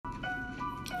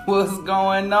What's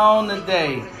going on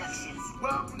today?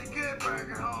 Welcome to Good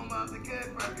Burger, home of the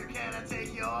Good Burger. Can I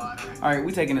take your order? All right,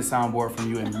 we're taking the soundboard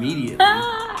from you immediately.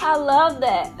 I love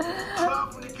that.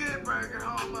 Welcome to Good Burger,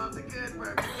 home of the Good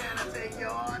Burger. Can I take your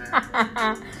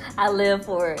order? I live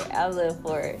for it. I live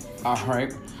for it. All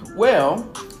right. Well,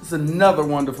 it's another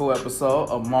wonderful episode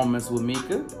of Moments with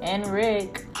Mika. And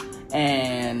Rick.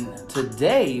 And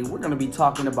today we're going to be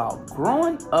talking about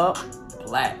growing up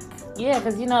black. Yeah,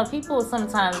 because, people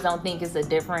sometimes don't think it's a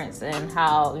difference in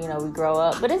how, we grow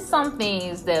up. But it's some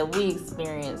things that we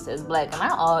experience as black. And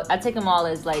I take them all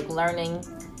as, learning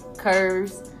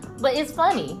curves. But it's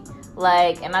funny.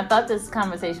 And I thought this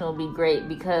conversation would be great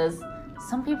because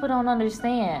some people don't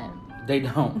understand. They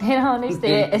don't. They don't understand.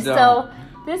 They And don't. so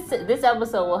this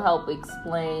episode will help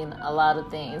explain a lot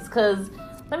of things. Because,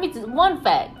 one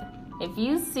fact. If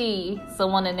you see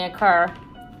someone in their car,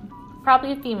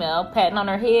 probably a female, patting on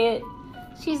her head,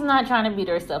 she's not trying to beat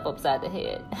herself upside the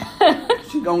head.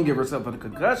 She gonna give herself a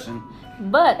concussion.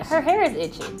 But her hair is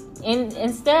itching. And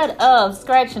instead of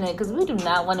scratching it, because we do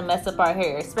not want to mess up our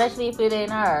hair, especially if it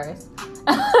ain't ours.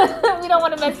 We don't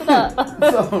want to mess it up.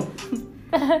 So,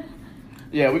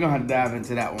 yeah, we're gonna have to dive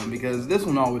into that one because this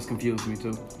one always confused me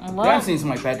too. What? I've seen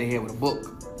somebody pat their head with a book.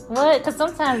 What? Because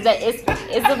sometimes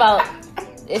it's about...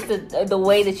 It's the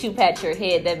way that you pat your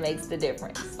head that makes the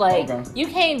difference. Okay. You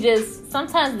can't just...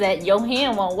 Sometimes that your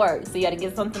hand won't work. So you got to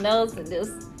get something else and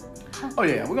just... Oh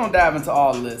yeah, we're gonna dive into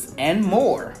all of this and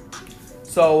more.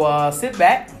 So sit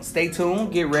back, stay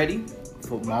tuned, get ready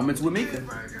for Moments with Mika.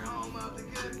 Burger, home of the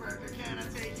Good Burger. Can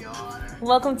I take your order?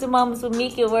 Welcome to Moments with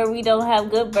Mika, where we don't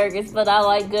have good burgers, but I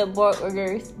like good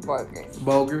burgers.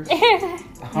 Bogers.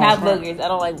 Not boogers. I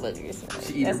don't like boogers.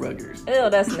 She eat burgers. Ew,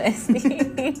 that's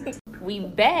nasty. We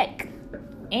back,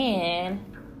 and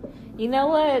you know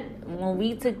what? When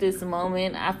we took this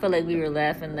moment, I feel like we were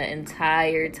laughing the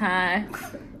entire time.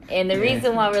 And the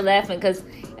reason why we're laughing, because,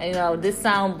 this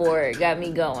soundboard got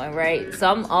me going, right? So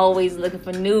I'm always looking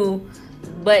for new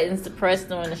buttons to press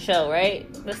during the show, right?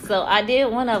 So I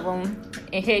did one of them,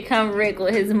 and here come Rick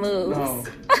with his moves. No.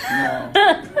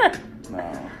 I'm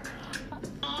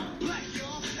black,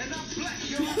 y'all, and I'm black,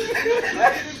 y'all,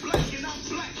 and I'm black, and I'm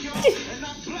black, y'all, and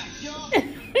I'm black, y'all.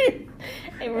 Hey,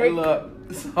 Hey, Rick. look.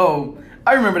 So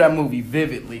I remember that movie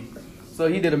vividly. So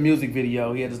he did a music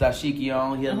video. He had his dashiki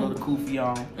on. He had a little kufi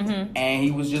on. And he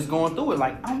was just going through it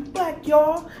like, I'm black,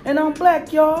 y'all. And I'm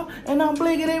black, y'all. And I'm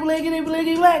bliggity, bliggity,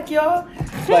 bliggity, black, y'all.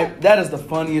 Like, that is the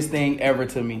funniest thing ever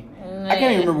to me. I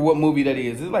can't even remember what movie that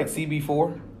is. Is it like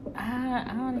CB4?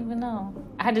 I don't even know.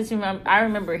 I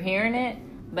remember hearing it,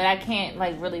 but I can't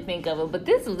really think of it. But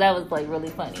that was really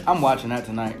funny. I'm watching that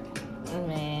tonight.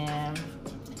 Man.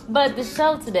 But the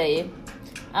show today,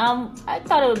 I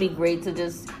thought it would be great to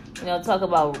just, talk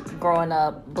about growing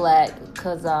up black,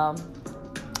 because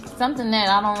something that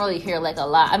I don't really hear a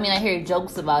lot. I mean, I hear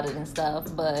jokes about it and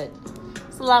stuff, but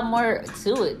it's a lot more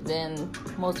to it than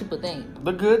most people think.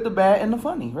 The good, the bad, and the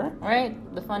funny, right?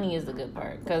 Right? The funny is the good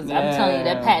part, because I'm telling you,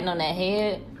 that patting on that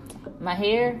head, my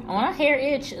hair, when my hair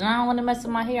itch and I don't want to mess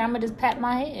with my hair, I'm going to just pat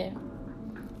my head.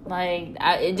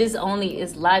 It just only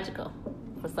is logical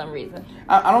for some reason.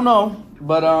 I don't know,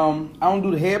 but I don't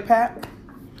do the head pat.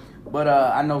 But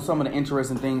I know some of the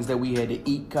interesting things that we had to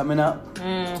eat coming up.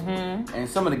 Mm-hmm. And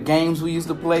some of the games we used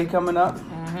to play coming up.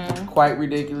 Mm-hmm. Quite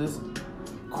ridiculous.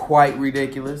 Quite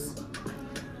ridiculous.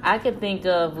 I could think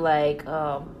of back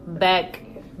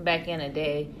in the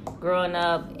day, growing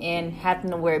up and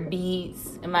having to wear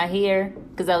beads in my hair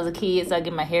because I was a kid, so I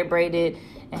get my hair braided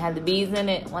and have the beads in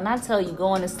it. When I tell you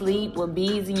going to sleep with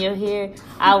beads in your hair,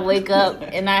 I wake up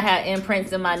and I have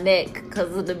imprints in my neck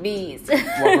because of the beads.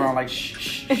 Walk around like shh,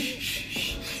 shh,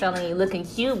 shh, shh. Telling you looking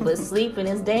cute, but sleeping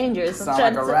is dangerous. Sound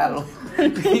like a rattle.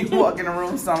 You walk in the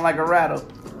room, sound like a rattle.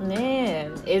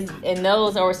 Man, and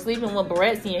those or sleeping with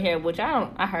barrettes in your hair, which I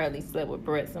hardly slept with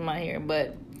barrettes in my hair,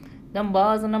 but them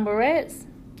balls and them barrettes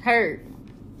hurt.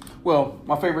 Well,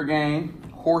 my favorite game,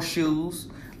 horseshoes.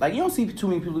 You don't see too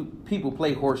many people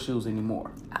play horseshoes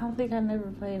anymore. I don't think I never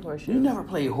played horseshoes. You never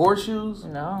played horseshoes?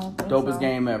 No, I don't think Dopest so.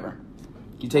 game ever.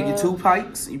 You take your two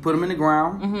pikes, you put them in the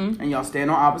ground, and y'all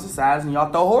stand on opposite sides, and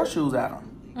y'all throw horseshoes at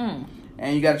them.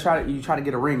 And you try to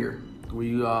get a ringer where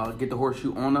you get the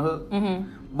horseshoe on the hook.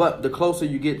 But the closer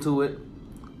you get to it,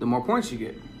 the more points you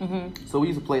get. So we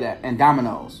used to play that. And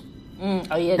dominoes.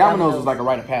 Oh yeah, Dominoes is like a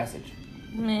rite of passage.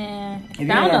 Man, If you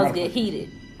don't know how dominoes to get play- heated.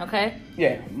 Okay,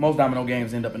 Yeah, most domino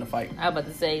games end up in a fight. I was about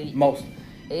to say Most.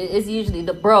 it's usually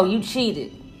you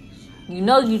cheated. You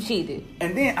know you cheated.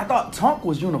 And then I thought Tonk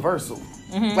was universal.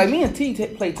 Like me and T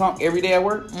play Tonk every day at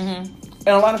work. And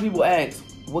a lot of people ask,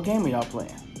 what game are y'all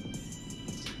playing?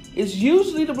 it's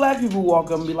usually the black people who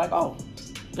walk up and be like, "Oh,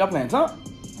 y'all playing Tunk?"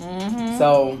 Mm-hmm.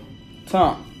 So,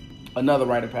 Tunk, another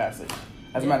rite of passage.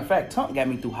 As a matter of fact, Tunk got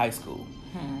me through high school.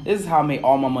 This is how I made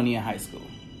all my money in high school.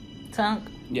 Tunk.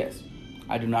 Yes,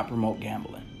 I do not promote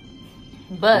gambling.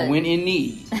 But When in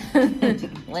need.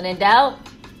 when in doubt,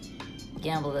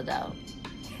 gamble it out.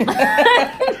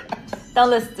 Don't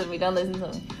listen to me. Don't listen to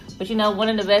me. But you know, one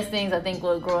of the best things I think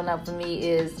was growing up for me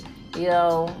is, you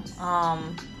know,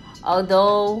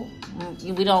 although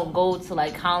we don't go to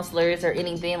like counselors or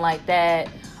anything like that,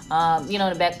 you know,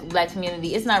 in the black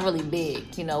community, it's not really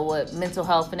big, you know, what mental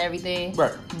health and everything.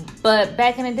 Right. But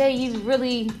back in the day, you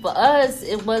really, for us,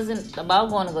 it wasn't about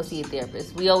going to go see a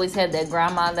therapist. We always had that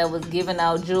grandma that was giving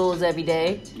out jewels every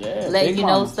day, Yeah, letting big you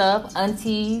know mama. stuff.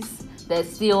 Aunties that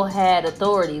still had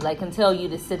authority, like can tell you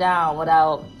to sit down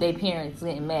without their parents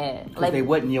getting mad. Because Like, they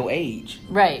wasn't your age.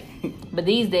 right. But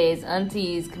these days,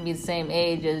 aunties can be the same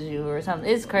age as you or something.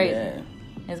 It's crazy. Yeah.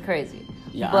 It's crazy.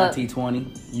 Your But- auntie 20,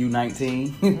 you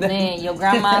 19. Man, your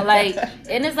grandma, like,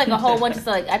 and it's like a whole bunch of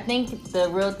stuff. Like, I think the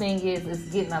real thing is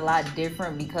it's getting a lot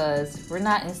different because we're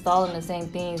not installing the same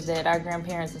things that our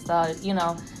grandparents installed, you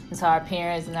know, into our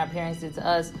parents and our parents did to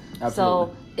us. Absolutely.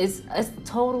 So it's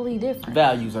totally different.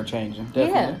 Values are changing,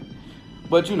 definitely.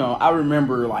 But you know, I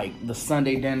remember like the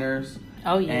Sunday dinners.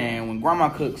 Oh, yeah. And when grandma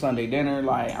cooked Sunday dinner,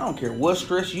 like I don't care what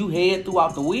stress you had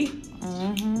throughout the week,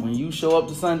 Mm-hmm. when you show up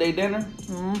to Sunday dinner,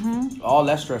 Mm-hmm. all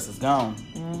that stress is gone.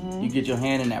 Mm-hmm. You get your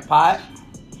hand in that pot.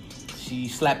 She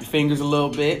slap your fingers a little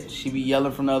bit. She be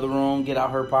yelling from the other room, get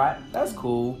out her pot. That's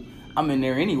cool. I'm in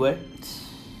there anyway.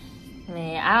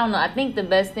 Man, I don't know. I think the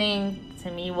best thing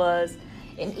to me was,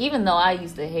 and even though I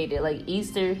used to hate it, like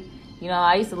Easter, you know,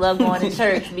 I used to love going to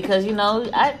church because, you know,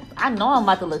 I know I'm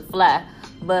about to look fly,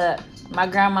 but my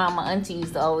grandma and my auntie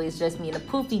used to always dress me in a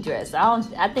poofy dress. I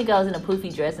think I was in a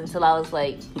poofy dress until I was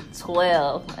like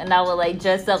 12, and I would like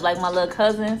dress up like my little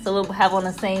cousin, so we'd have on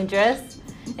the same dress.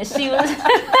 And she was,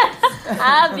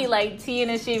 I'd be like 10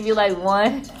 and she'd be like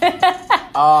 1.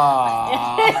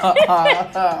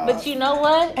 But you know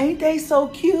what? Ain't they so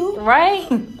cute? Right?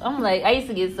 I'm like, I used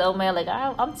to get so mad, like,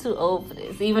 I'm too old for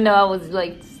this, even though I was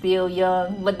like still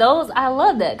young. But those, I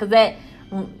love that because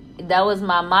that was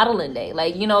my modeling day.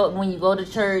 Like, you know, when you go to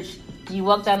church, you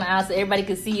walk down the aisle so everybody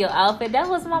could see your outfit. That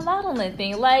was my modeling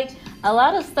thing. Like, a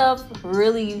lot of stuff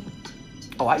really.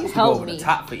 Oh, I used to Help go over me. the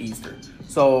top for Easter.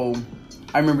 So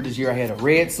I remember this year I had a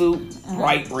red suit,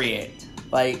 bright red.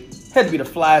 Like, had to be the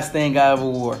flyest thing I ever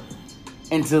wore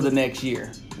until the next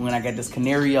year when I got this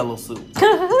canary yellow suit.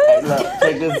 Hey, look,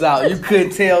 check this out. You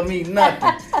couldn't tell me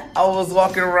nothing. I was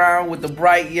walking around with the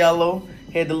bright yellow,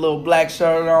 had the little black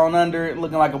shirt on under it,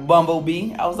 looking like a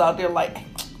bumblebee. I was out there like,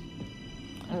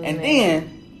 and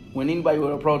then when anybody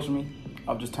would approach me,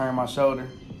 I would just turn my shoulder.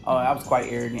 Oh, I was quite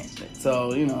arrogant.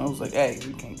 So, you know, I was like, hey,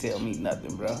 you can't tell me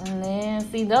nothing, bro. Man,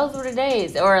 see, those were the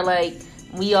days. Or like,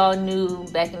 we all knew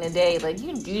back in the day, like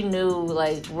you knew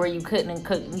like where you could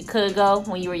go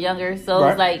when you were younger. So it Right.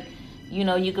 was like, you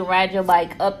know, you could ride your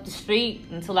bike up the street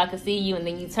until I could see you, and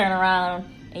then you turn around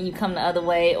and you come the other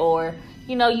way, or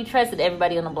you know, you trusted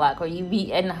everybody on the block, or you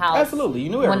be in the house. Absolutely, you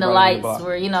knew when everybody the on the lights block.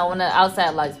 were, you know, when the outside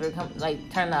lights were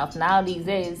turned off. Now these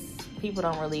days, people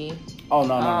don't really. Oh,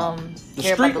 no. The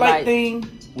care about street the light lights.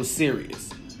 thing was serious.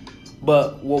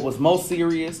 But what was most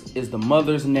serious is the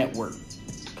mother's network.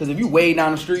 Because if you way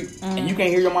down the street and you can't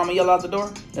hear your mama yell out the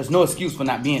door, there's no excuse for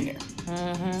not being there.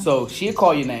 Mm-hmm. So she'll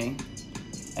call your name,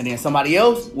 and then somebody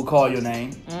else will call your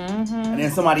name, Mm-hmm. and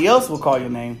then somebody else will call your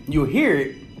name. You'll hear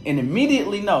it and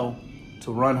immediately know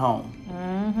to run home.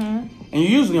 Mm-hmm. And you're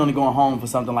usually only going home for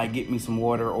something like get me some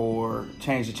water or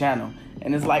change the channel.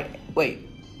 And it's like, wait,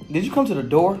 did you come to the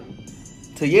door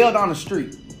to yell down the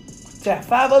street, to have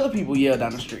 5 other people yell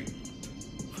down the street,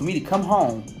 for me to come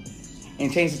home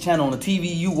and change the channel on the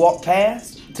TV you walked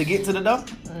past to get to the door?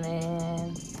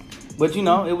 Man. But you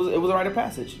know, it was a rite of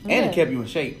passage, and Yeah. it kept you in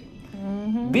shape.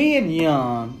 Mm-hmm. Being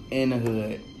young in the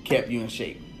hood kept you in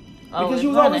shape because Always you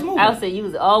was always running. moving. I would say you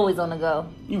was always on the go.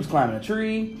 You was climbing a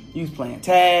tree, you was playing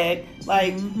tag,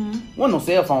 like wasn't no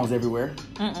cell phones everywhere.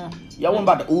 Mm-mm. Y'all wasn't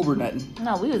about to Uber nothing.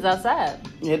 No, we was outside.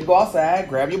 You had to go outside,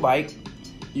 grab your bike.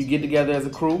 You get together as a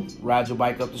crew, ride your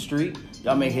bike up the street.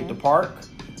 Y'all may hit the park.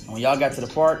 And when y'all got to the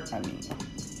park, I mean,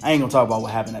 I ain't gonna talk about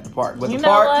what happened at the park, but You the know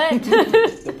park, what?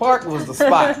 the park was the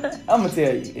spot. I'm gonna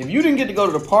tell you, if you didn't get to go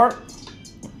to the park,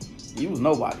 you was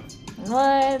nobody.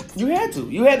 What? You had to.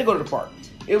 You had to go to the park.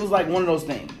 It was like one of those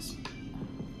things.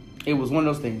 It was one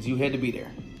of those things. You had to be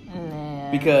there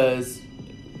Nah. because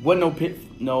wasn't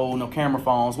no camera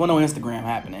phones, wasn't no Instagram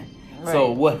happening. So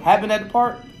Right. what happened at the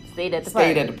park Stayed at the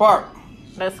stayed park. at the park.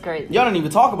 That's crazy. Y'all didn't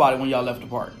even talk about it when y'all left the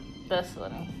park. That's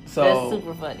funny. So That's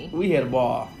super funny. we had a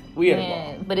ball. We had a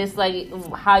Yeah, ball. but it's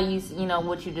like how you know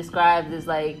what you described is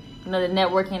like, you know, the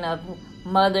networking of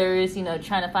mothers, you know,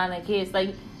 trying to find their kids.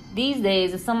 Like these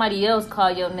days, if somebody else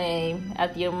call your name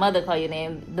after your mother call your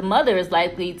name, the mother is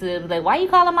likely to be like, "Why you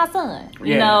calling my son?"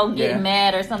 You Yeah, know, get yeah.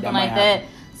 mad or something That might like that.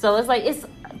 So it's like it's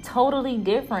totally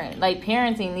different. Like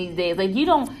parenting these days, like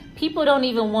people don't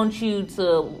even want you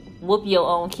to whoop your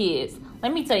own kids.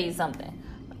 Let me tell you something.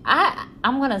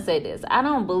 I'm gonna say this. I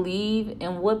don't believe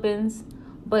in whoopings.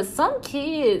 But some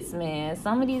kids, man,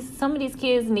 some of these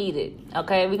kids need it.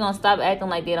 Okay, we're gonna stop acting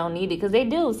like they don't need it because they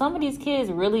do. Some of these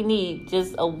kids really need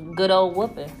just a good old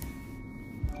whooping.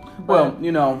 Well,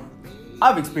 you know,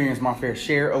 I've experienced my fair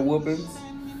share of whoopings.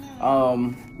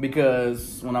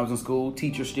 Because when I was in school,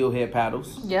 teachers still had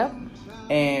paddles. Yep.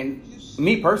 And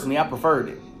me personally, I preferred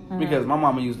it. Because my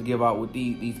mama used to give out with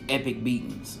these epic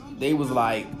beatings. They was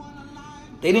like,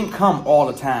 they didn't come all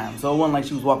the time. So it wasn't like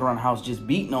she was walking around the house just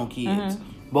beating on kids.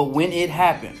 But when it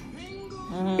happened,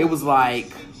 it was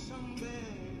like,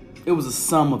 it was a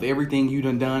sum of everything you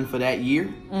done for that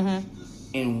year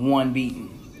in one beating.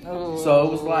 Ooh. So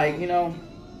it was like, you know,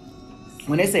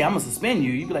 when they say I'm gonna suspend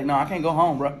you, you be like, no, I can't go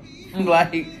home, bro.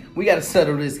 Like, we gotta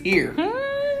settle this here.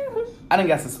 I done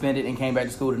got suspended and came back to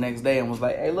school the next day and was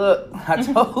like, hey, look, I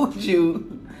told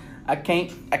you I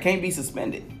can't be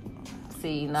suspended.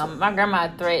 See, now my grandma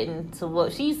threatened to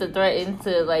whoop. She used to threaten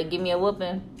to like give me a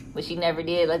whooping, but she never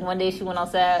did. Like one day she went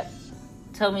outside,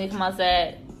 told me to come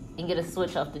outside and get a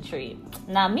switch off the tree.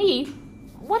 Now me,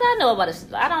 what I know about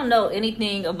I don't know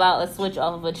anything about a switch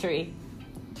off of a tree.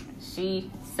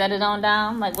 She set it on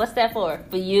down. Like, what's that for?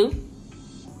 For you?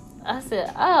 I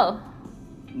said, oh.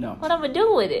 No. What I'm gonna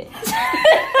do with it?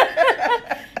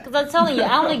 Because I'm telling you,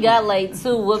 I only got like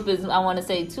 2 whoopings. I want to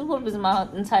say 2 whoopings my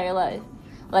entire life.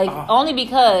 Like only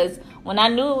because when I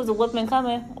knew it was a whooping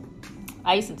coming,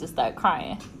 I used to just start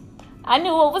crying. I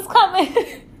knew what was coming,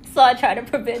 so I tried to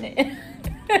prevent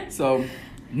it. So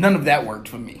none of that worked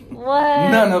for me.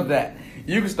 What? None of that.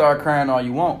 You can start crying all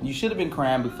you want. You should have been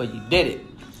crying before you did it.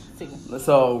 See.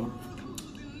 So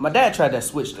my dad tried that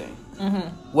switch thing.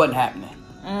 Wasn't happening.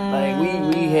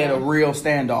 Like we had a real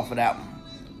standoff for that one.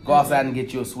 Go outside and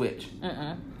get you a switch.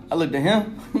 I looked at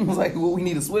him. Was like, what we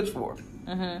need a switch for?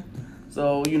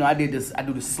 So you know, I do this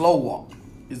slow walk.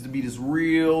 It's to be this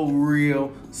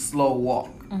real slow walk.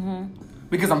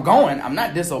 Because I'm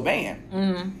not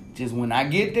disobeying. Just when I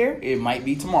get there, it might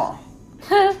be tomorrow.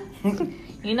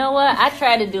 You know what? I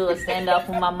tried to do a standoff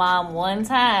with my mom one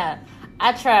time.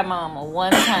 I tried my mama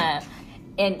one time.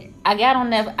 And I got on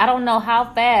that, I don't know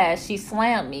how fast she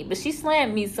slammed me, but she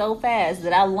slammed me so fast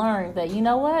that I learned that, you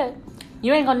know what?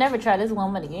 You ain't gonna never try this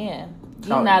woman again.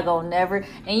 You're not gonna never.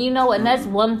 And you know what? And that's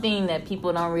one thing that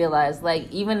people don't realize. Like,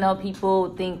 even though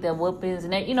people think that whoopings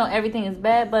and, you know, everything is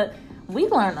bad, but we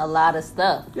learned a lot of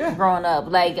stuff growing up.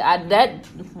 Like,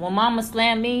 when mama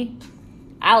slammed me,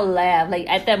 I laughed. Like,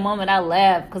 at that moment, I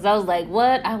laughed because I was like,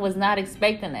 what? I was not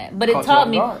expecting that. But it taught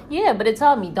me,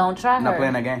 don't try her. Not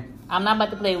playing that game. I'm not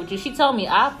about to play with you. She told me,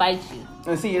 I'll fight you.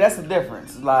 And see, that's the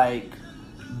difference. Like,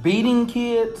 beating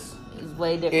kids It's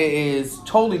way different. it is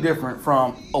totally different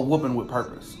from a whooping with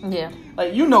purpose. Yeah.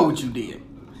 Like, you know what you did.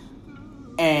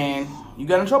 And you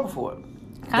got in trouble for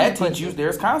it. That teaches you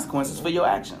there's consequences for your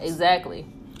actions. Exactly.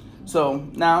 So,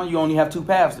 now you only have 2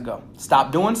 paths to go.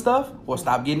 Stop doing stuff or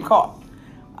stop getting caught.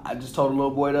 I just told a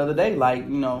little boy the other day, like,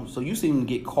 you know, so you seem to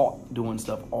get caught doing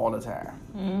stuff all the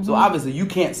time. So, obviously, you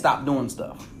can't stop doing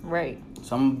stuff. Right.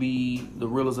 So, I'm going to be the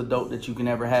realest adult that you can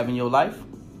ever have in your life.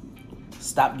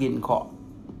 Stop getting caught.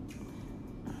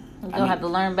 You're going to have to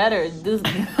learn better.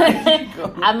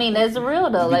 I mean, that's real,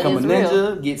 though. Like, Become it's a ninja,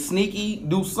 real. get sneaky,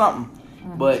 do something.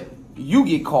 But you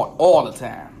get caught all the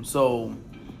time. So,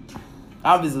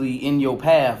 obviously, in your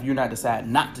path, you're not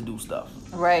deciding not to do stuff.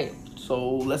 Right.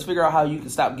 So, let's figure out how you can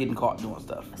stop getting caught doing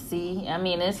stuff. See, I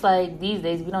mean, it's like these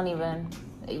days, we don't even...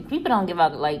 People don't give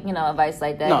out, like, you know, advice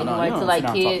like that No, anymore you don't to, like, sit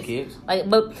down and talk to kids. kids. Like,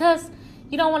 but because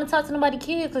you don't want to talk to nobody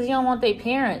kids because you don't want their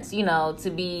parents, you know,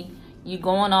 to be... You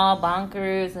going all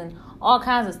bonkers and all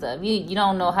kinds of stuff. You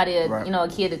don't know how to, you know, a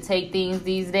kid to take things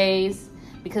these days.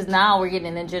 Because now we're getting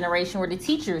in a generation where the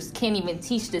teachers can't even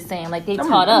teach the same like they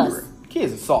taught us.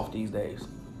 Kids are soft these days.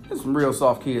 There's some real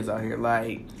soft kids out here.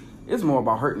 Like, it's more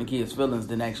about hurting the kids' feelings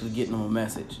than actually getting them a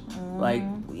message. Like,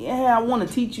 yeah, I want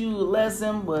to teach you a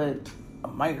lesson, but I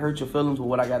might hurt your feelings with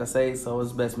what I got to say, so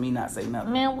it's best me not say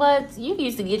nothing. Man, what? You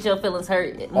used to get your feelings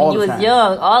hurt when All you the was time.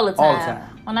 young, all the time. All the time.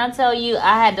 When I tell you,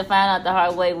 I had to find out the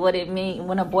hard way what it mean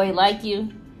when a boy like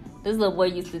you. This little boy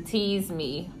used to tease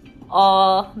me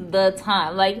all the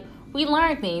time. Like, we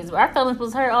learned things. Our feelings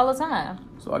was hurt all the time.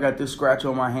 So I got this scratch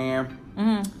on my hand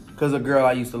because a girl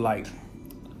I used to like,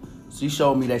 she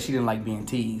showed me that she didn't like being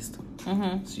teased.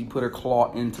 She put her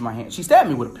claw into my hand. She stabbed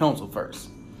me with a pencil first.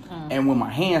 And when my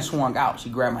hand swung out, she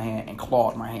grabbed my hand and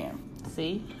clawed my hand.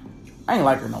 See? I ain't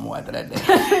like her no more after that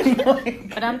day.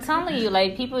 But I'm telling you,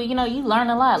 like, people, you know, you learn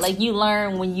a lot. Like, you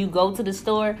learn when you go to the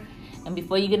store, and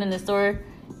before you get in the store,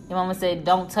 your mama said,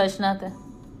 don't touch nothing.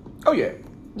 Oh, yeah.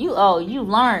 You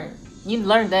learned. You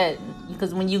learned that.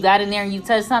 Because when you got in there and you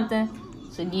touched something,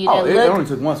 so you that it look. only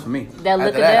took once for me. That look after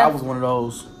of that, death? I was one of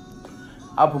those.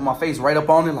 I put my face right up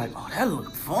on it, like, oh, that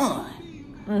look fun.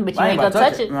 But you I ain't ain't gonna about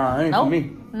touch to it. No, it ain't nope. for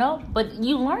me. No, but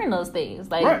you learn those things.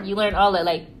 Like, Right. you learn all that.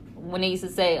 Like, when they used to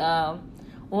say,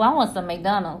 well, I want some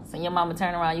McDonald's. And your mama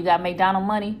turn around, you got McDonald's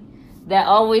money? That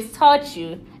always taught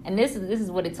you, and this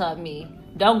is what it taught me.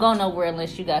 Don't go nowhere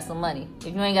unless you got some money.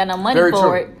 If you ain't got no money Very for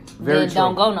true. it, Very then true.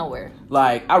 don't go nowhere.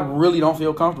 Like, I really don't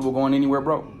feel comfortable going anywhere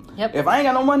broke. Yep. If I ain't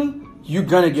got no money, you're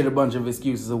going to get a bunch of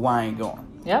excuses of why I ain't going.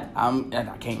 Yep. And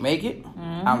I can't make it.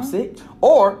 I'm sick.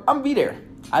 Or I'm be there.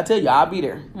 I tell you, I'll be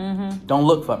there. Don't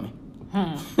look for me.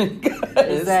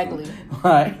 Exactly.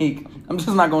 Like, I'm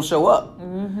just not going to show up.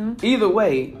 Either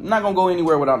way, I'm not going to go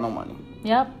anywhere without no money.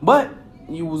 Yep. But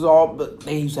but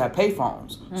they used to have pay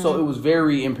phones. So it was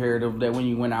very imperative that when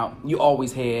you went out, you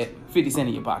always had 50 cents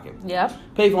in your pocket. Yep.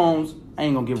 Pay phones, I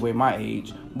ain't going to give away my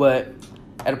age, but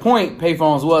at a point, pay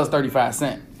phones was 35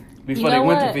 cents before they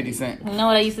went to 50 cents. You know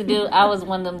what I used to do? I was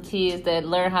one of them kids that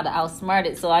learned how to outsmart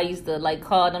it. So I used to like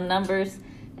call them numbers.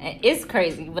 And it's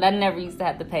crazy, but I never used to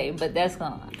have to pay. But that's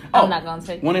gone. I'm not going to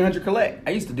take 1-800-COLLECT.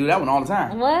 I used to do that one all the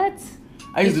time. What?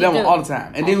 I used to do that one all the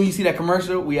time. And then when you see that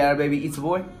commercial, We Had a Baby Eats a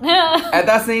Boy.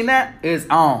 After I seen that, it's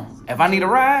on. If I need a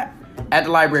ride, at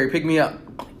the library, pick me up.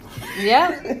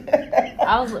 Yep.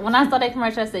 When I saw that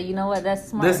commercial, I said, you know what? That's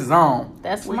smart. This is on.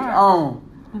 That's We smart.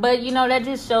 on. But, you know, that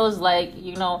just shows, like,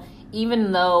 you know,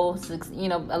 even though, you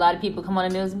know, a lot of people come on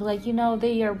the news and be like, you know,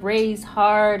 they are raised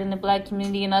hard in the black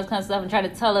community and all that kind of stuff and try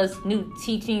to tell us new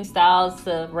teaching styles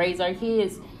to raise our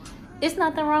kids. It's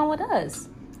nothing wrong with us.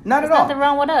 Not at There's all. nothing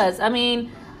wrong with us. I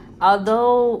mean,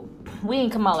 although we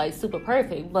ain't come out like super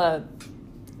perfect, but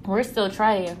we're still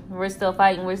trying. We're still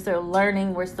fighting. We're still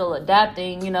learning. We're still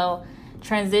adapting, you know,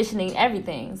 transitioning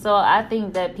everything. So I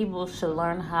think that people should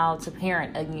learn how to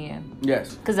parent again.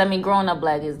 Yes. Because, I mean, growing up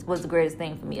black was the greatest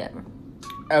thing for me ever.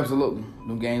 Absolutely.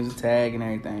 New games of tag and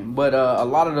everything. But a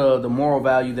lot of the moral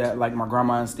value that, like, my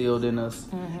grandma instilled in us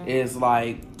is,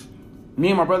 like, me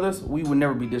and my brothers, we would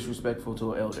never be disrespectful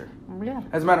to an elder. Yeah.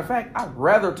 As a matter of fact, I'd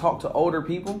rather talk to older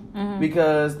people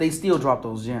because they still drop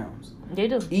those gems. They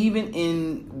do. Even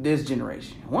in this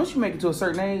generation. Once you make it to a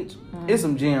certain age, it's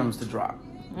some gems to drop.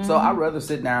 So I'd rather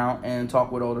sit down and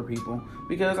talk with older people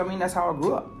because, I mean, that's how I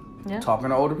grew up. Yeah. Talking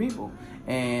to older people.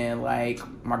 And, like,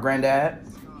 my granddad,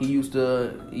 he used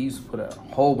to put a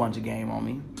whole bunch of game on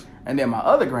me. And then my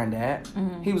other granddad,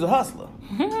 he was a hustler.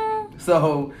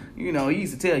 So, you know, he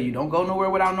used to tell you, don't go nowhere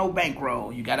without no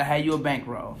bankroll. You got to have you a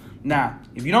bankroll. Now,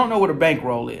 if you don't know what a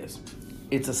bankroll is,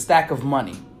 it's a stack of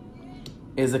money.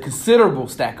 It's a considerable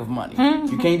stack of money.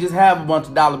 You can't just have a bunch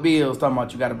of dollar bills talking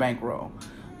about you got a bankroll.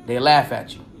 They laugh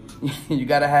at you. You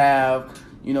got to have,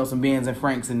 you know, some Benz and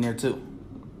Franks in there too.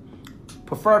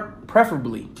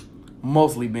 Preferably,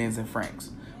 mostly Benz and Franks.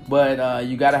 But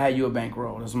you got to have you a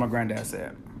bankroll. That's what my granddad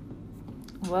said.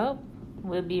 Well,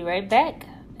 we'll be right back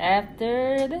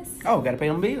after this. Oh, got to pay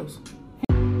them bills.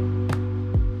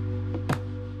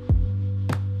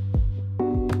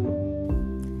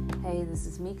 Hey, this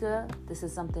is Mika. This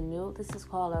is something new. This is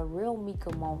called a real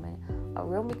Mika moment. A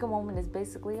real Mika moment is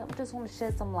basically, I just want to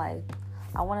shed some light.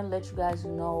 I want to let you guys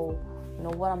know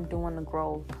what I'm doing to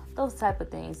grow. Those type of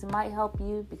things. It might help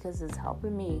you because it's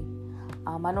helping me.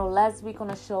 I know last week on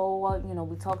the show,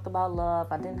 we talked about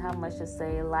love. I didn't have much to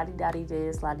say. La-di-da-di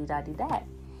this, la-di-da-di that.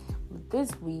 But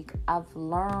this week, I've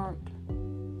learned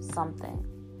something.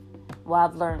 Well,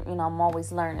 I've learned, I'm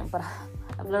always learning, but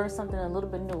I've learned something a little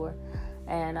bit newer.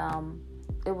 And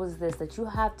it was this, that you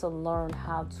have to learn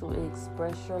how to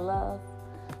express your love.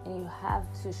 And you have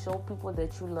to show people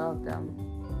that you love them.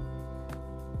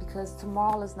 Because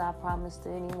tomorrow is not promised to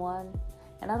anyone.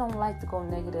 And I don't like to go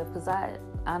negative because I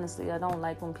don't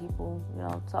like when people,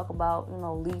 talk about,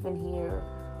 leaving here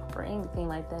or anything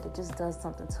like that. It just does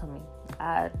something to me.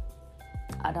 I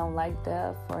don't like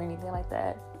death or anything like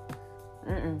that.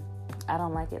 I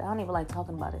don't like it. I don't even like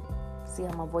talking about it. See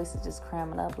how my voice is just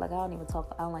cramming up? Like, I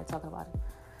don't like talking about it.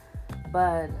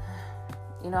 But,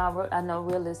 I know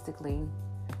realistically,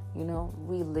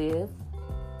 we live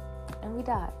and we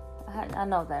die. I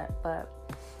know that, but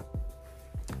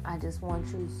I just want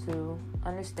you to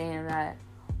understand that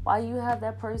while you have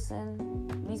that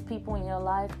person, these people in your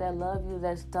life that love you,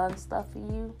 that's done stuff for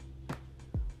you,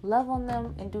 love on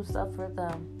them and do stuff for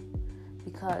them.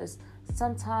 Because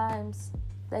sometimes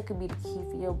that could be the key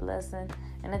for your blessing.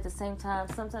 And at the same time,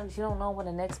 sometimes you don't know when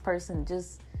the next person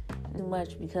just do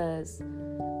much, because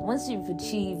once you've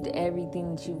achieved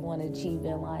everything that you want to achieve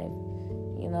in life,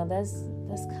 you know, that's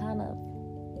kind of,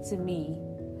 to me,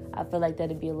 I feel like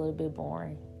that'd be a little bit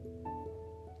boring.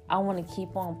 I want to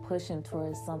keep on pushing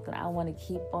towards something. I want to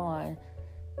keep on,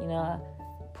 you know,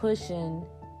 pushing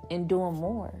and doing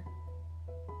more.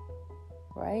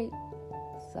 Right?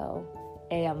 So,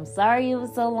 hey, I'm sorry it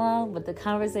was so long, but the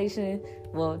conversation,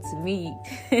 well, to me,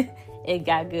 it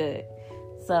got good.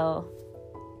 So,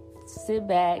 sit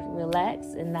back, relax,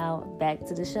 and now back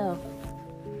to the show.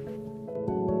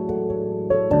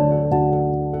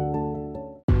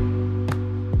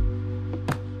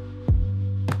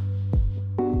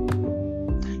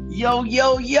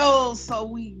 Yo, so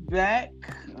we back,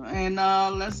 and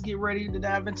let's get ready to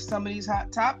dive into some of these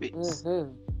hot topics.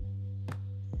 Mm-hmm.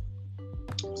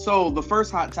 So the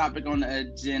first hot topic on the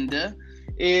agenda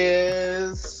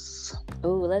is...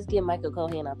 Ooh, let's get Michael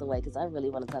Cohen out the way, because I really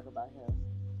want to talk about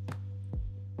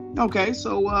him. Okay,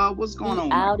 so what's going on?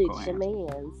 He outed Michael your Cohen?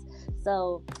 mans.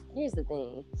 So here's the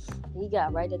thing. He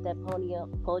got right at that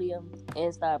podium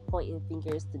and started pointing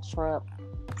fingers to Trump.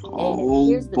 Oh, and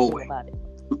here's the boy. thing about it.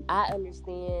 I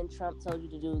understand Trump told you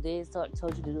to do this,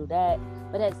 told you to do that,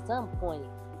 but at some point,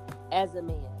 as a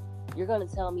man, you're going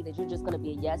to tell me that you're just going to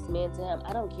be a yes man to him.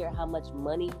 I don't care how much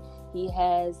money he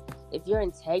has. If your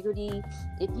integrity,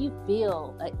 if you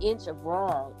feel an inch of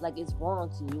wrong, like it's wrong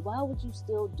to you, why would you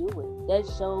still do it? That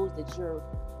shows that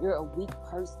you're a weak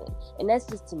person, and that's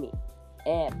just to me.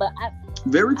 But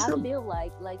Very I true. feel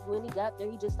like when he got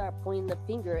there, he just started pointing the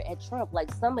finger at Trump.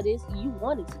 Like, some of this you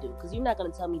wanted to do, because you're not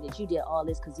going to tell me that you did all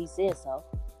this because he said so.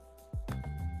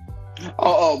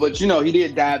 Oh, but you know, he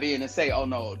did dive in and say, "Oh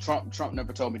no, Trump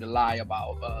never told me to lie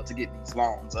about to get these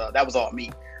loans. That was all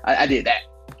me. I did that.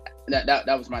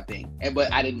 That was my thing.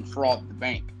 But I didn't fraud the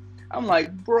bank." I'm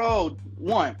like, bro,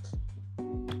 one,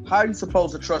 how are you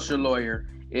supposed to trust your lawyer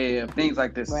if things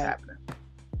like this is happening?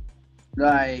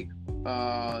 Like,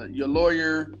 your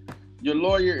lawyer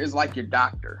is like your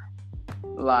doctor.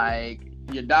 Like,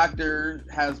 your doctor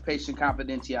has patient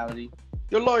confidentiality.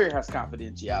 Your lawyer has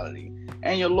confidentiality,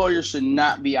 and your lawyer should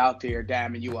not be out there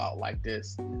damning you out like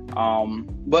this.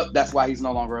 But that's why he's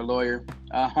no longer a lawyer.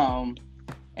 And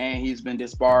he's been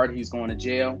disbarred. He's going to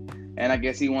jail, and I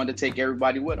guess he wanted to take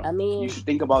everybody with him. I mean, you should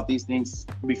think about these things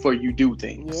before you do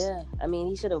things. Yeah, I mean,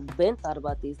 he should have been thought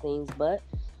about these things, but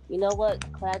you know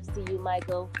what? Claps to you,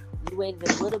 Michael. You waited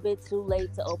a little bit too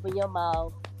late to open your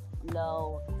mouth.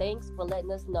 No, thanks for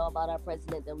letting us know about our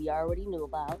president that we already knew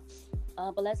about.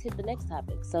 But let's hit the next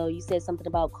topic. So you said something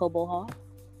about Cobo Hall?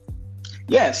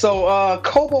 Yeah, so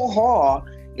Cobo Hall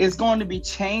is going to be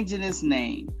changing its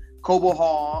name. Cobo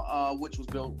Hall, which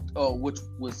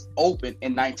was opened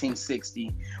in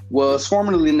 1960, was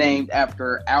formerly named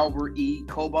after Albert E.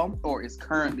 Cobo, or is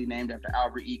currently named after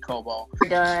Albert E. Cobo.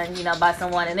 Done, by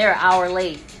someone, and they're an hour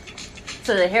late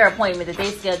to the hair appointment that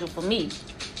they scheduled for me.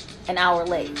 An hour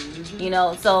late,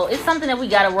 so it's something that we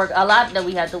gotta work, a lot that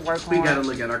we have to work on. We gotta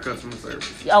look at our customer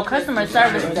service. Oh, customer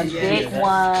service is a big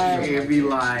one. It'd be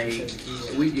like,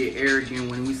 we get arrogant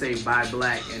when we say buy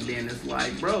black, and then it's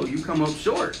like, bro, you come up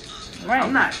short. Right.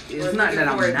 It's not that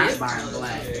I'm not buying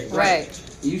black.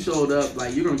 Right. You showed up,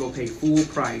 like, you're gonna go pay full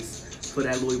price for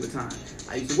that Louis Vuitton.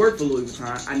 I used to work for Louis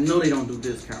Vuitton. I know they don't do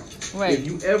discounts. Right. If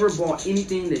you ever bought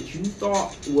anything that you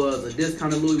thought was a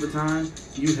discounted Louis Vuitton,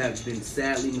 you have been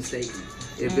sadly mistaken.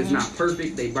 If it's not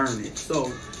perfect, they burn it. So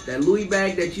that Louis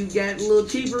bag that you got a little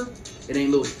cheaper, it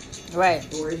ain't Louis. Right.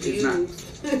 It's not.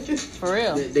 For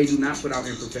real. They do not put out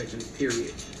imperfections,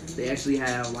 period. They actually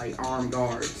have like armed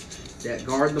guards that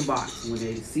guard the box. When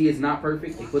they see it's not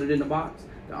perfect, they put it in the box.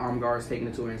 The armed guards taking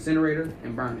it to an incinerator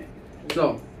and burn it.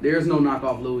 So there's no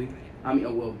knockoff Louis. I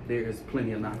mean, there is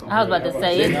plenty of knockoffs. I was about to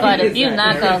say, it's quite a few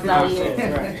knockoffs out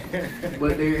here.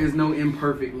 But there is no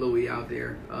imperfect Louis out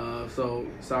there. So,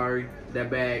 sorry, that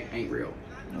bag ain't real.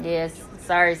 Yes,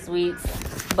 sorry, sweets.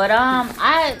 But,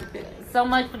 so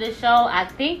much for the show. I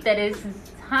think that it's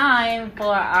time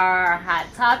for our hot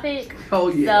topic. Oh,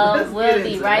 yeah. So, Let's we'll get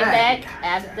be into right that. back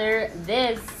after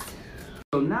this.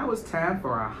 So now it's time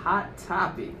for our hot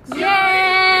topics.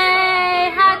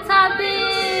 Yay! Hot topic!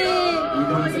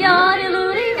 Yoddy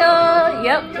loody yo.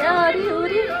 Yep, yoddy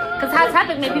loody. Because hot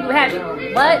topic make people happy.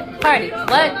 What? Party.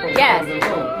 What? Gas.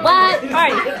 What?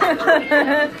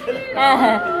 Right.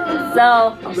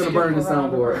 So I'm gonna burn the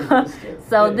soundboard.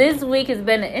 So this week has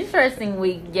been an interesting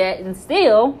week yet, and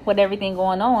still with everything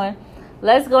going on,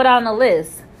 let's go down the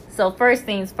list. So first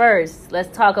things first,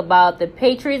 let's talk about the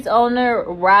Patriots owner,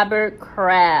 Robert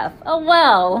Kraft. Oh,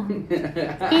 well,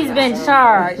 he's been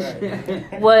charged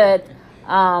with,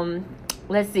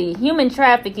 let's see, human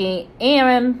trafficking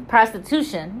and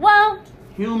prostitution. Well,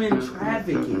 Human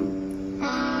trafficking. Too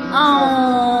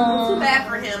bad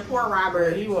for him, poor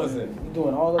Robert. He wasn't.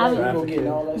 Doing all of that, people getting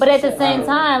all that. but at the shit. same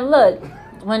time, look,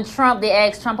 when they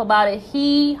asked Trump about it,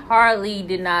 he hardly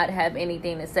did not have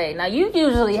anything to say. Now, you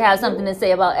usually have something to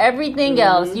say about everything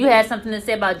else. You had something to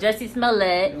say about Jussie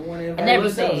Smollett and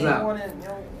everything.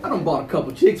 I done bought a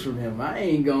couple chicks from him. I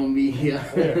ain't gonna be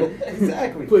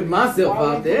Exactly. putting myself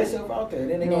out there.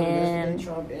 Then they gonna investigate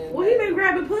Trump and Well, he been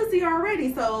grabbing pussy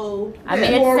already, so I mean,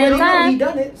 you at the already same know he time,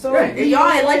 done it. So Right. and y'all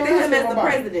elected him as the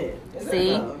president.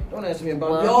 See? Don't ask me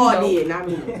about Well, that. Y'all did, not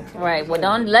me. right? Well,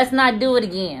 let's not do it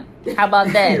again. How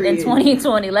about that in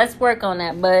 2020? Let's work on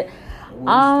that. But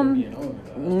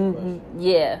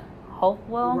yeah,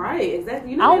 well, Right,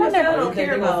 exactly. You I know, wonder- NFL You don't think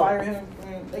care they gonna fire about.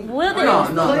 him? Will they? No.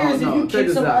 Players, if you Check kick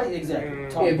this out. somebody, exactly.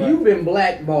 Talk, If bro. you've been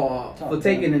blackballed Talk, for bro.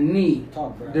 taking a knee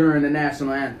Talk, bro. during the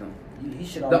national anthem, He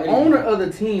should the already owner be- of the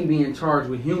team being charged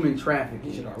with human he should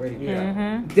trafficking already be.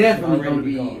 Mm-hmm. definitely Already gonna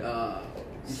be be gone.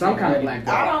 some kind of I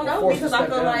blackball. don't know Forced because to I step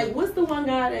feel down. like what's the one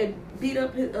guy that beat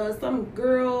up some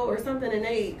girl or something and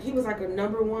he was like a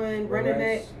number one running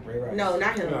back. Ray Rice. No,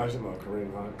 not him. No, he's talking about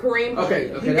Kareem Hunt. Kareem Hunt. Okay,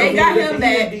 They that got was- him he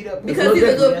back beat up- because he's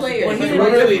a good player. Well, he He didn't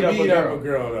really really beat up a beat up girl. a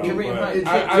girl though. Kareem but Hunt.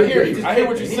 I hear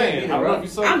what you're He saying. didn't I don't know if beat you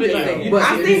saw I'm the just video. saying. But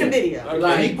I've seen the video. Okay,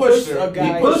 Like, he pushed her. a guy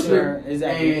He pushed in her,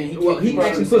 exactly. and well, he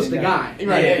actually pushed the guy. Right,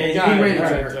 Yeah, and and the guy, he ran into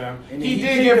right, her. And he he did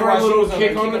kicked give her her a while she little was on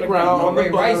kick the- on the kicking ground the on the Ray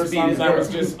butt Rice or beat something his that was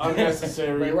girl. just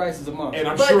unnecessary. Ray Rice is a monster. And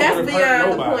I'm But sure that's would have hurt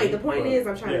beyond the nobody. point. The point is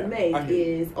I'm trying to make I hear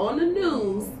you. is on the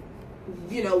news,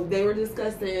 they were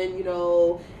discussing,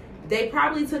 they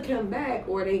probably took him back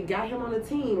or they got him on a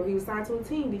team or he was signed to a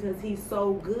team because he's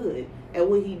so good at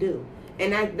what he do.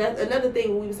 And that's another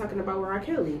thing we was talking about with R.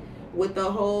 Kelly with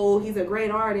the whole he's a great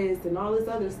artist and all this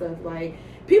other stuff. Like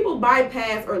people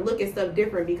bypass or look at stuff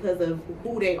different because of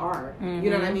who they are. You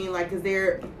know what I mean? Like because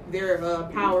they're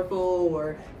powerful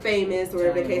or famous or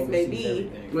whatever the case may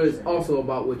be. But it's also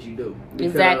about what you do.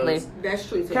 Because Exactly. That's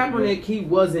true too. Kaepernick, he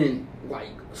wasn't like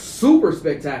super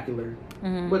spectacular,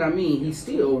 Mhm. but I mean, he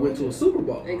still went to a Super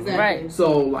Bowl. Exactly. Right.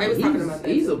 So They like was talking about that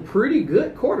he's too. a pretty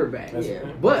good quarterback. Yeah.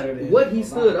 But what he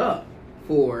stood up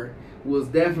for was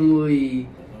definitely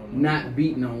not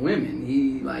beating on women.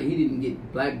 He didn't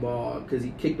get blackballed because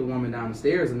he kicked a woman down the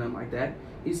stairs and nothing like that.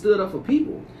 He stood up for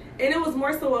people. And it was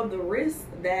more so of the risk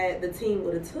that the team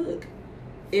would have took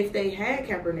if they had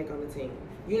Kaepernick on the team.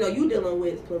 You dealing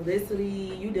with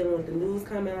publicity, you dealing with the news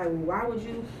coming. Like, well, why would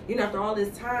you, after all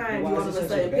this time, you all of a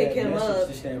sudden pick him up?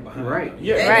 Right.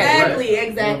 Yeah, Exactly.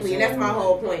 And that's my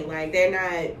whole point. Like, they're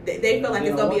not, they feel like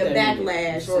it's going to be a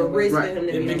backlash or a risk for him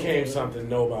to It be became on something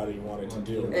nobody wanted to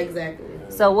do. the team. Exactly.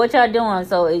 So what y'all doing?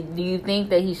 So do you think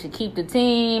that he should keep the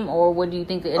team, or what do you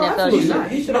think the NFL absolutely should? not.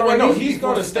 He should No, already he's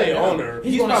going to stay owner.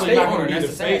 He's gonna probably stay not owner. going to be the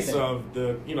That's the sad face thing. of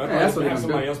the, that's what have he's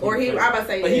somebody doing. else be Or the he, face. I about to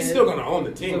say, But he's still going to own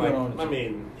the team. Still Like, gonna own the I team.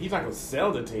 mean, he's not going to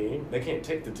sell the team. They can't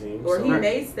take the team. or so. he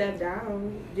may step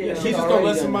down. Yeah, he's He's just going to already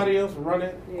let done somebody else run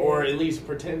it, Yeah. or at least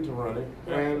pretend to run it.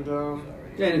 And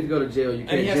Yeah, and if you go to jail, you and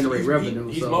can't generate revenue.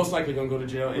 he's so most likely going to go to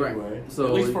jail Right. anyway. So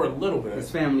at least it- for a little bit. his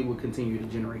family will continue to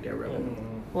generate that revenue.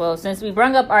 Well, since we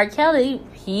brought up R. Kelly,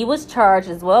 he was charged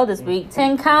as well this week.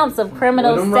 10 counts of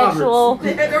criminal Well, them sexual.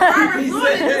 The Roberts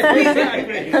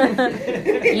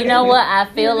Lewis. You know what? I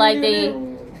feel like they.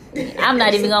 I'm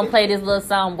not even gonna play this little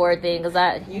soundboard thing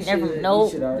because You never. should.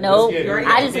 Nope, You should already. nope. Let's get it.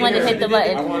 I just wanted to hit the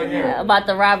I wanna button hear it. about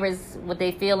the robbers, what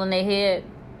they feel in their head.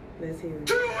 Let's hear it.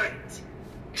 Do it!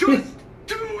 Just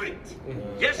do it!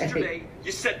 Yesterday,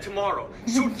 you said tomorrow.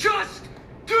 So just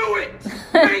do it!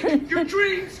 Make your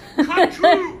dreams come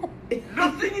true!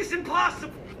 Nothing is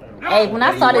impossible! No, Hey, when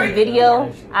I saw this wait.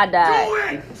 video, I Do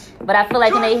died. it! But I feel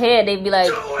like in their head, they'd be like,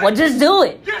 Do it. "Well, just do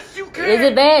it. Yes, you can! Is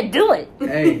it bad? Do it."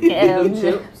 Hey, Yeah. them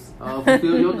chips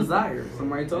fulfill your desire.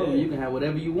 Somebody told them you can have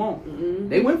whatever you want.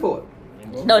 They went for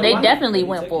it. No, they definitely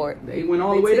went for it. They went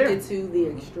all They the way took there. it to the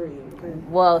extreme. Okay.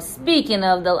 Well, speaking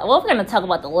of we're gonna talk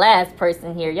about the last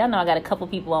person here. Y'all know I got a couple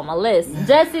people on my list.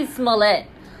 Jussie Smollett.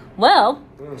 Well,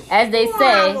 as they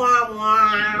say, Wah, wah,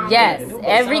 wah. yes,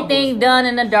 everything done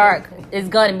in the dark is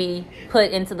gonna be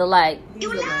put into the light, He's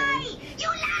a man.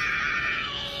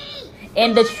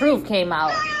 and the truth came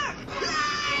out.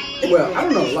 Well, I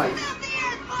don't know. Like,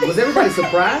 was everybody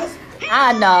surprised?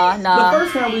 No. The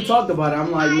first time we talked about it,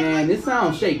 I'm like, man, this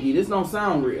sounds shaky. This don't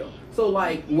sound real. So,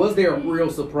 like, was there a real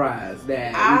surprise that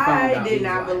we found out? I did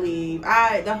not believe.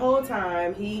 The whole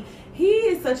time he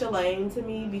is such a lame to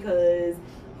me because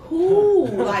who,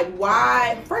 like,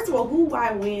 why? First of all, who,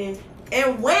 why, when,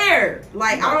 and where?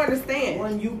 Like, I don't understand.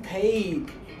 When you paid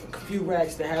a few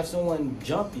racks to have someone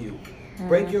jump you,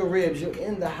 break your ribs, you're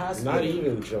in the hospital. Not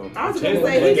even jump. I was Pretend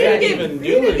gonna say like he that didn't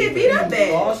even get beat up You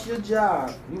bad. lost your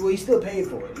job. Well, you still paid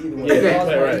for it either way. Yeah, You lost right,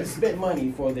 money, right. you spent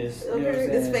money for this. You know what I'm Okay,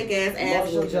 this saying? fake ass You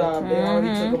lost your ass. job. They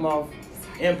already took him off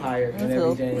Empire and That's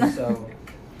cool. everything. So,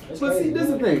 it's But crazy, see, this is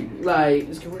the man. thing. Like,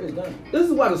 His career is done. this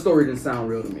is why the story didn't sound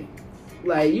real to me.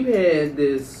 Like, you had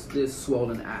this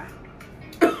swollen eye,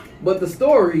 but the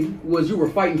story was you were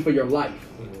fighting for your life.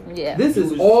 Yeah. This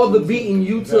is all the beating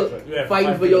you took Yeah,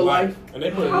 fighting for your life. And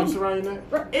they put a noose around your neck?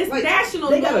 It's Like, national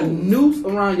They got a news. noose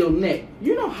around your neck.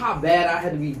 You know how bad I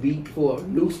had to be beat for a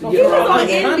noose to He get was around on my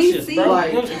neck? NBC. bro.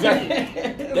 Like,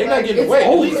 Exactly. They not getting it's away. At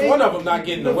over. least one of them not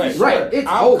getting away. Right, it's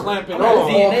I'm over. clamping I'm all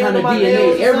on. kind of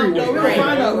DNA everywhere. We're gonna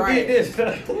find out who Right. did this.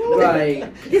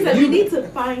 Like, He said we need to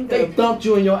find they them. thumped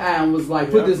you in your eye and was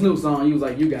like, put Yeah. this noose on. You was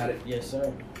like, you got it. Yes,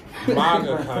 sir.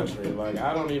 MAGA country. Like,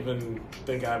 I don't even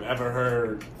think I've ever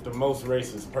heard the most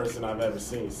racist person I've ever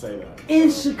seen say that. In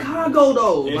Chicago,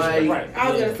 though. It's- Like, right.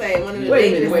 I was gonna say one of the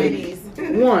Wait a dangerous minute,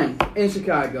 cities. one, in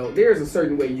Chicago, there's a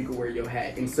certain way you can wear your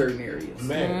hat in certain areas.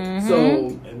 Man.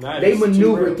 So And that they is too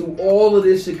maneuvered real. through all of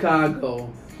this Chicago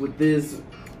with this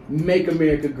 "Make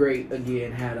America Great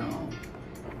Again" hat on,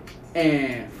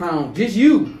 and found just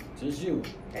you Just you.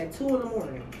 At 2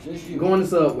 a.m. Just you. going to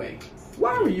Subway.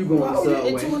 Why were you going Why to was it at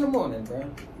 2 Subway? in the morning, bro?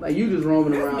 Like you just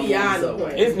roaming That's around going beyond to the Subway.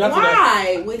 point. It's nothing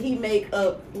Why would he make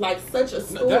up like such a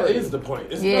story? That is the point.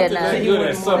 It's Yeah, nothing no. that You good went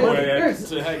at more Subway than- at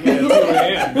to have you at 2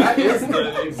 a.m. That is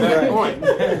the exact point.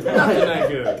 Nothing that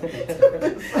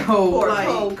good. So For a like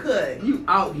cold cut. you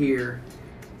out here,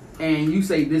 and you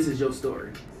say this is your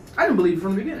story. I didn't believe it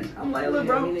from the beginning. I'm like, look,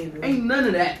 Yeah, bro, me neither. ain't none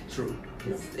of that true.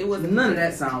 It was None of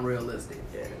that sound realistic.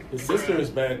 His sister is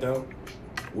bad though.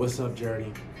 What's up,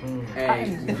 Journey?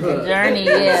 Hey, Journey,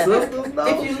 yeah. sisters, though.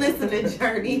 If you listen to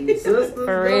Journey, sisters, For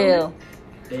though. real.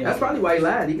 That's probably why he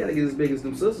lied. He got to get as big as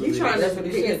them sisters. You trying That's what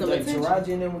he Get said. some Like attention.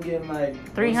 Taraji and them were getting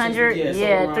like 300, 160,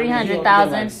 yeah, somewhere around there. He only did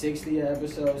 300,000. like 60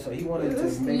 episodes, so he wanted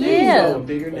That's to make Yeah. a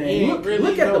bigger He name. ain't really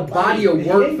Look at the nobody. body of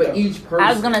work for each person.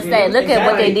 I was gonna say, look at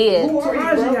what they did. Who are you,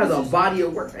 Taraji bro? has a body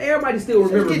of work. Everybody still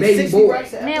remember Getting Baby 60 Boy.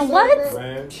 racks an Man, episode, what? bro?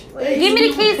 Man, Give me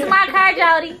the keys to my car,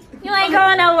 Jody. You ain't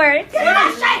going nowhere.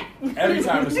 every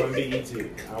time it's on BET,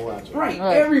 I watch it. Right.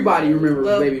 Look. Everybody remembers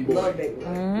love, Baby Boy. love Baby Boy.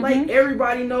 Mhm. Like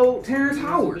everybody know Terrence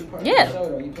Howard. Yeah.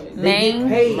 They Main. get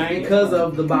paid Main. because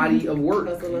of the body of work.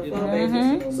 Hustle and flow,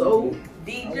 Mhm. baby. So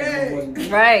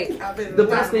DJ. Right. I've been the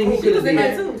best thing he He could was have in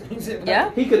that did, too. Yeah.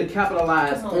 he could have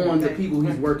capitalized on the people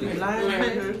he's working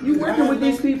with. You working with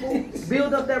these people,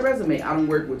 build up that resume. I don't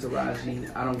work with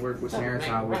Taraji. I don't work with Terrence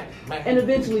Howard. And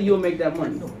eventually you'll make that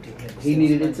money. He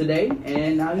needed it today,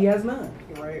 and now he has none.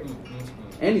 Right.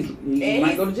 And he And might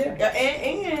he's- go to jail.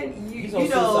 And He's you on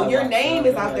know, suicide your watch. name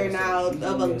is out there now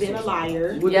of being a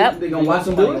liar. What, Yep. They gonna watch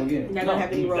him do it? Not gonna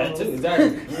have any That roles. too,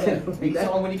 exactly. Yeah. You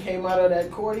saw when he came out of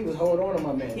that court, he was holding on to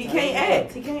my man. He can't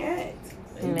act. He can't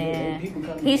act. Man. People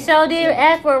come- He sure did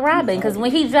act for Robin, because when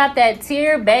he dropped that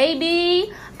tear,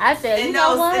 baby, I said, you And know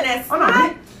those what? and that Oh no,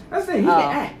 spot. that's the thing. He Oh,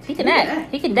 can act. he can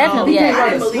act. He can He definitely can't I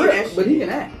write act. a didn't believe that script, but he shit.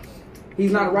 can act.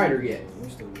 He's not a writer yet. I'm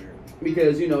still weird.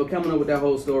 Because, you know, coming up with that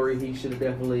whole story, he should have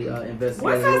definitely investigated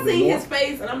Once a little I bit see more. his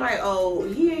face, and I'm like, oh,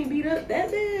 he ain't beat up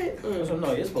that bad. So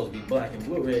no, you're supposed to be black and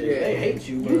blue. Red. Yeah. They hate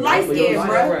you. You bro. light for your skinned, life,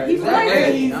 bro. right. He's Exactly.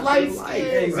 light. He's Not light for your life.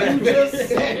 skinned. Exactly. You just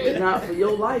said it. Not for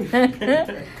your life. Come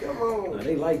No, on.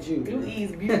 they liked you. You man.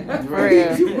 ease beautiful. For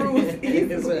real. You bruise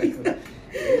easily. Exactly.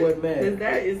 They wasn't mad.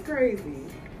 That is crazy.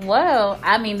 Well,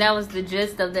 I mean, that was the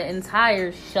gist of the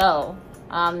entire show.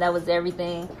 That was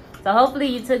everything. So hopefully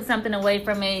you took something away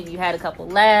from it. You had a couple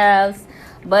laughs.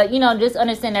 But, you know, just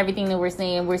understand everything that we're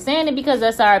saying. We're saying it because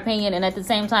that's our opinion. And at the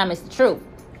same time, it's the truth.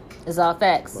 It's all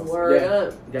facts. Word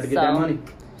up. Gotta get that So- money.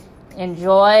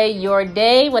 Enjoy your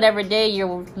day. Whatever day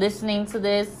you're listening to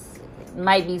this. It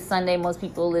might be Sunday. Most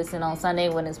people listen on Sunday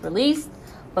when it's released.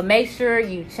 But make sure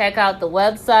you check out the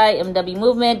website,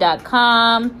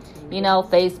 mwmovement.com. You know,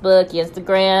 Facebook,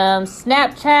 Instagram,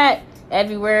 Snapchat,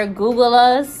 everywhere. Google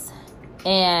us.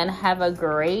 And have a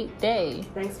great day.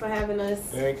 Thanks for having us.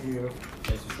 Thank you.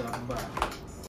 Thanks for stopping by.